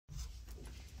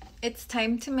It's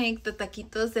time to make the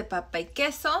taquitos de papa y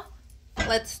queso.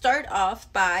 Let's start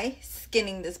off by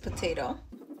skinning this potato.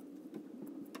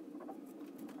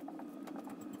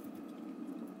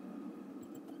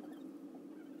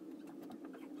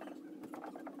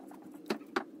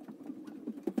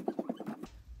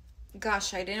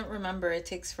 Gosh, I didn't remember it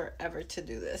takes forever to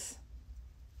do this.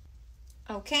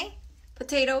 Okay,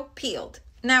 potato peeled.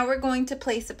 Now we're going to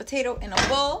place the potato in a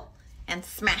bowl and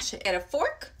smash it. Get a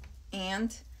fork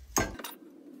and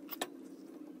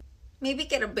maybe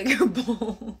get a bigger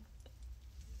bowl.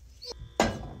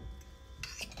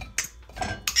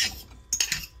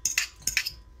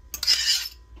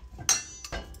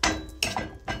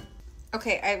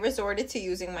 Okay, I resorted to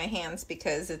using my hands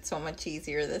because it's so much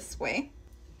easier this way.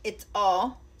 It's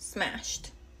all smashed.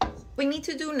 What we need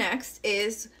to do next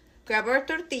is grab our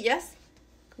tortillas,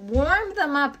 warm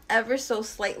them up ever so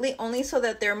slightly, only so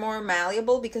that they're more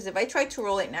malleable, because if I try to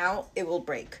roll it now, it will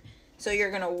break. So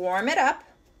you're gonna warm it up.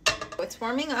 It's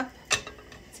warming up.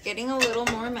 It's getting a little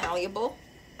more malleable.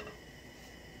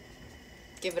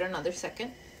 Give it another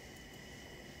second.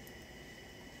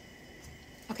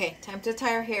 Okay, time to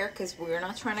tie our hair because we're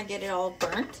not trying to get it all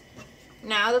burnt.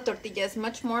 Now the tortilla is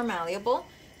much more malleable.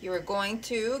 You're going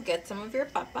to get some of your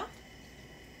papa,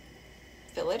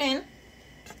 fill it in,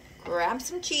 grab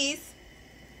some cheese,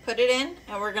 put it in,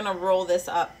 and we're gonna roll this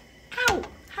up. Ow,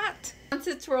 hot. Once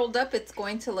it's rolled up, it's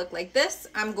going to look like this.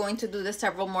 I'm going to do this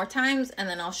several more times and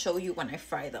then I'll show you when I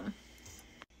fry them.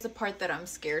 It's the part that I'm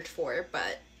scared for,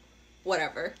 but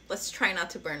whatever. Let's try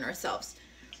not to burn ourselves.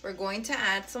 We're going to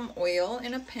add some oil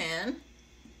in a pan.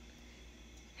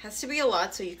 Has to be a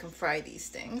lot so you can fry these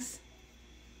things.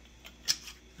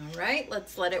 All right,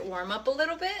 let's let it warm up a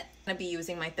little bit. I'm gonna be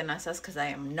using my tenazas because I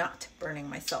am not burning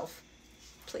myself.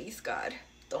 Please, God,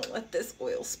 don't let this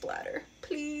oil splatter,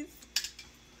 please.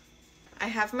 I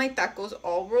have my tacos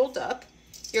all rolled up.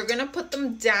 You're gonna put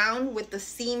them down with the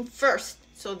seam first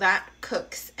so that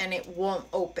cooks and it won't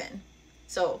open.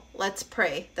 So let's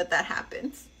pray that that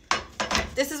happens.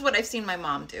 This is what I've seen my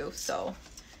mom do, so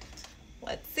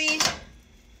let's see.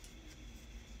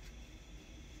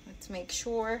 Let's make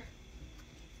sure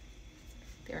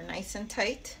they're nice and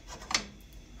tight.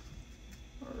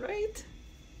 All right,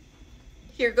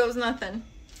 here goes nothing.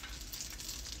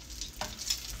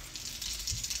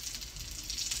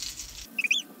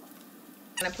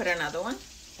 I'm gonna put another one.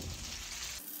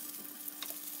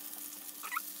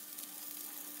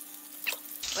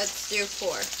 Let's do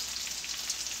 4.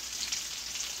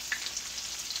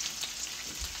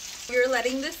 You're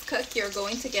letting this cook, you're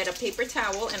going to get a paper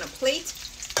towel and a plate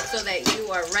so that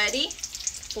you are ready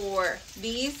for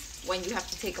these when you have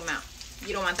to take them out.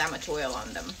 You don't want that much oil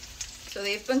on them. So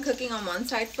they've been cooking on one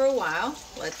side for a while.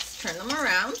 Let's turn them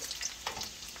around.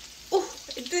 Oh,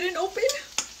 it didn't open.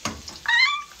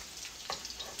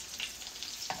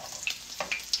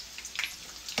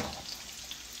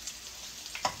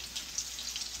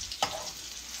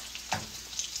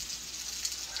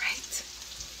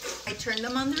 I turn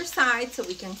them on their side so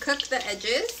we can cook the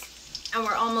edges, and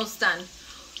we're almost done.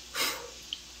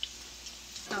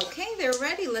 Okay, they're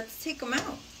ready. Let's take them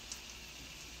out.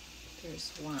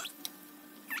 There's 1.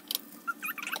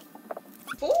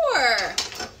 4.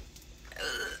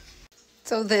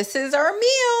 So this is our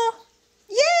meal.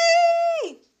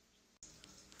 Yay!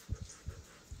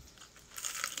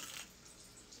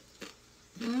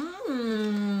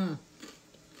 Mmm.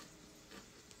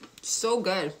 So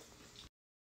good.